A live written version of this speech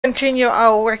Continue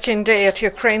our working day at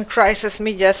Ukraine Crisis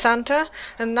Media Center,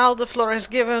 and now the floor is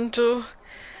given to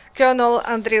Colonel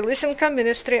Andriy Lysenko,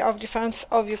 Ministry of Defense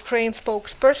of Ukraine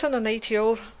spokesperson on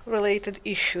ATO-related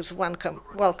issues. Welcome.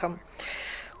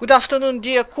 Good afternoon,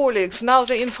 dear colleagues. Now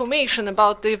the information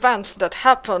about the events that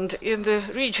happened in the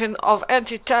region of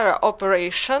anti-terror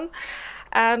operation.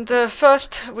 And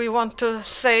first, we want to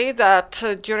say that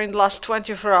during the last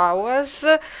 24 hours,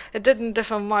 it didn't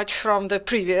differ much from the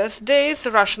previous days.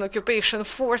 Russian occupation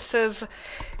forces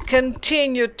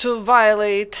continued to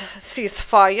violate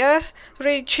ceasefire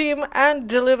regime and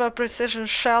deliver precision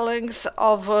shellings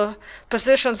of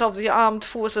positions of the armed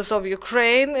forces of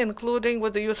Ukraine, including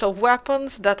with the use of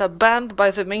weapons that are banned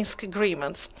by the Minsk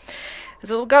agreements.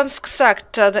 The Lugansk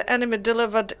sector, the enemy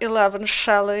delivered 11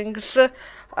 shellings,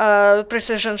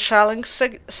 precision shelling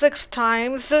six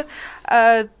times.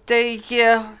 They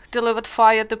delivered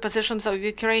fire to positions of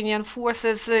Ukrainian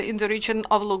forces in the region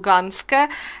of Lugansk,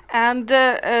 and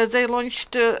they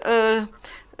launched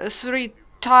 3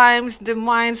 times the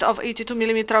mines of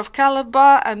 82mm of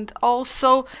caliber, and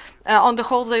also on the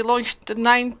whole they launched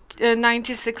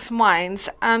 96 mines.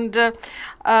 And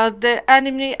the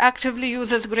enemy actively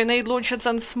uses grenade launchers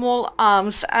and small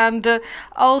arms, and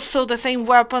also the same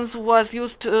weapons was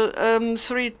used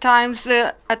 3 times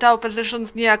at our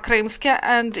positions near Krymsk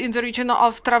and in the region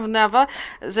of Travneva.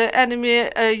 The enemy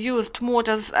used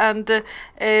mortars and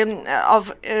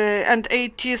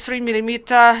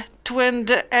 83mm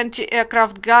twinned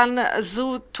anti-aircraft gun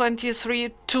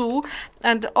Zu-23-2,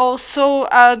 and also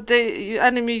the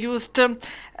enemy used 11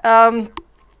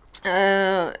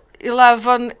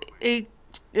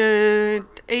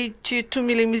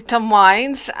 82mm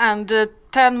mines, and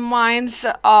 10 mines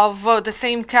of the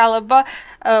same caliber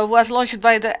was launched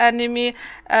by the enemy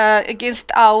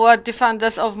against our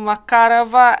defenders of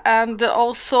Makarova, and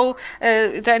also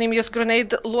the enemy used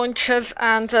grenade launchers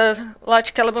and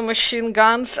large caliber machine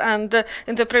guns, and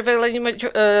in the prevailing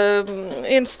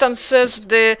instances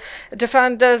the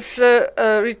defenders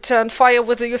returned fire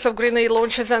with the use of grenade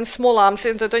launchers and small arms.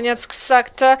 In the Donetsk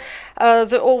sector,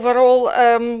 the overall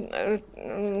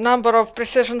number of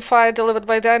precision fire delivered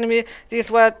by the enemy,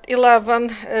 these were 11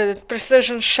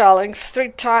 precision shellings, 3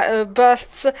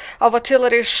 bursts of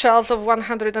artillery shells of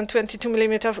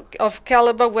 122mm of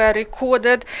caliber were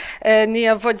recorded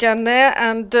near Vodyane,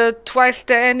 and twice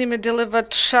the enemy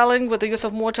delivered shelling with the use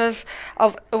of mortars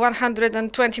of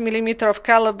 120mm of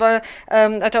caliber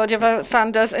at our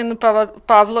defenders in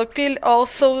Pavlopil.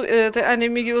 Also, the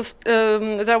enemy used,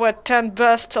 there were 10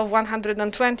 bursts of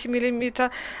 120mm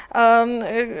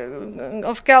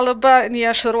of caliber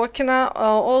near Shirokina.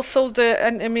 Also, the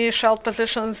enemy shelled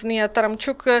positions near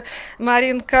Taramchuk,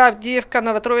 Marinka, Avdiivka,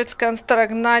 Novotroitska, and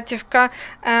Starognativka,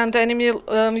 and the enemy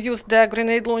used their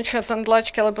grenade launchers and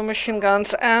large caliber machine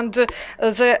guns. And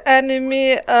the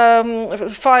enemy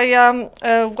fire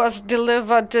was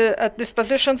delivered at these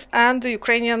positions, and the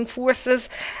Ukrainian forces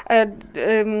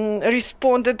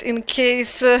responded in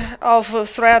case of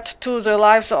threat to the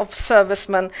lives of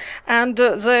servicemen. And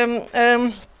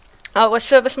our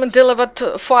servicemen delivered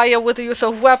fire with the use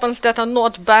of weapons that are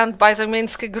not banned by the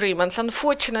Minsk agreements.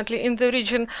 Unfortunately, in the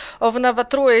region of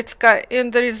Novotroitska,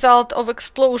 in the result of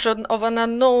explosion of an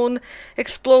unknown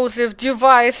explosive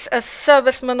device, a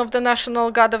serviceman of the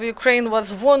National Guard of Ukraine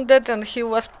was wounded, and he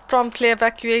was promptly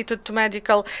evacuated to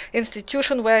medical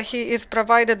institution, where he is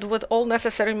provided with all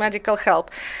necessary medical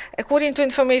help. According to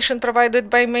information provided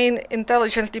by main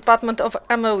intelligence department of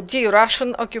MOD,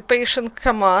 Russian Occupation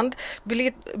Command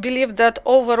believe that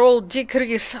overall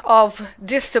decrease of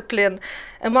discipline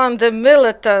among the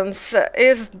militants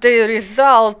is the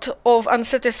result of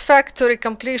unsatisfactory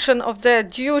completion of their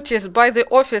duties by the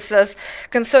officers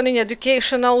concerning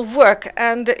educational work.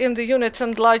 And in the units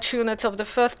and large units of the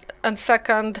 1st and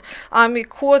 2nd Army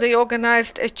Corps, they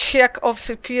organized a check of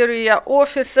superior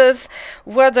officers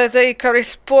whether they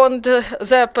correspond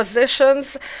their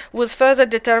positions with further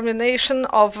determination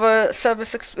of their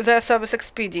service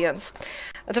expedience.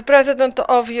 The President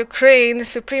of Ukraine,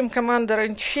 Supreme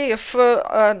Commander-in-Chief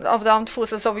of the Armed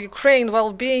Forces of Ukraine,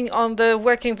 while being on the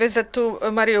working visit to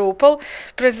Mariupol,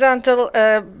 presented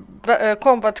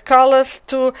combat colors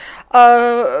to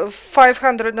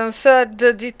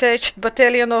 503rd Detached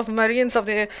Battalion of Marines of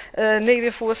the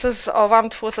Navy Forces of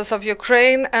Armed Forces of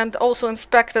Ukraine, and also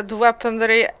inspected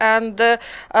weaponry and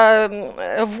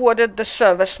awarded the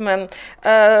servicemen.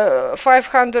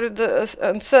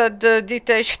 503rd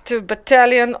Detached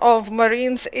Battalion of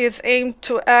Marines is aimed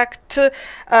to act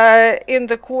in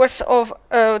the course of,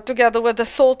 together with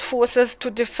assault forces, to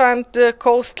defend the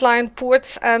coastline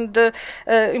ports and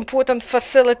improve important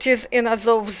facilities in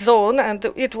Azov zone, and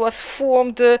it was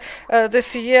formed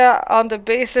this year on the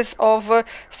basis of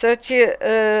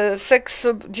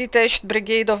 36th Detached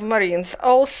Brigade of Marines.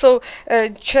 Also,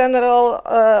 General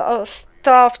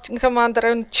Staff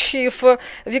Commander-in-Chief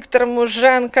Viktor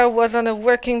Muzhenko was on a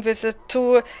working visit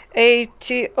to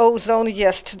ATO zone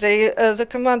yesterday. The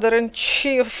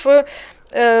Commander-in-Chief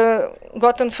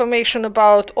got information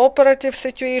about operative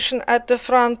situation at the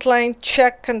front line,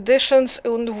 check conditions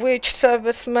in which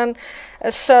servicemen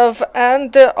serve,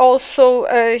 and also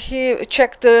he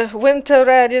checked the winter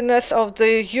readiness of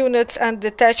the units and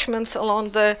detachments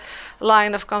along the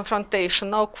line of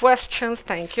confrontation. No questions,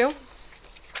 thank you.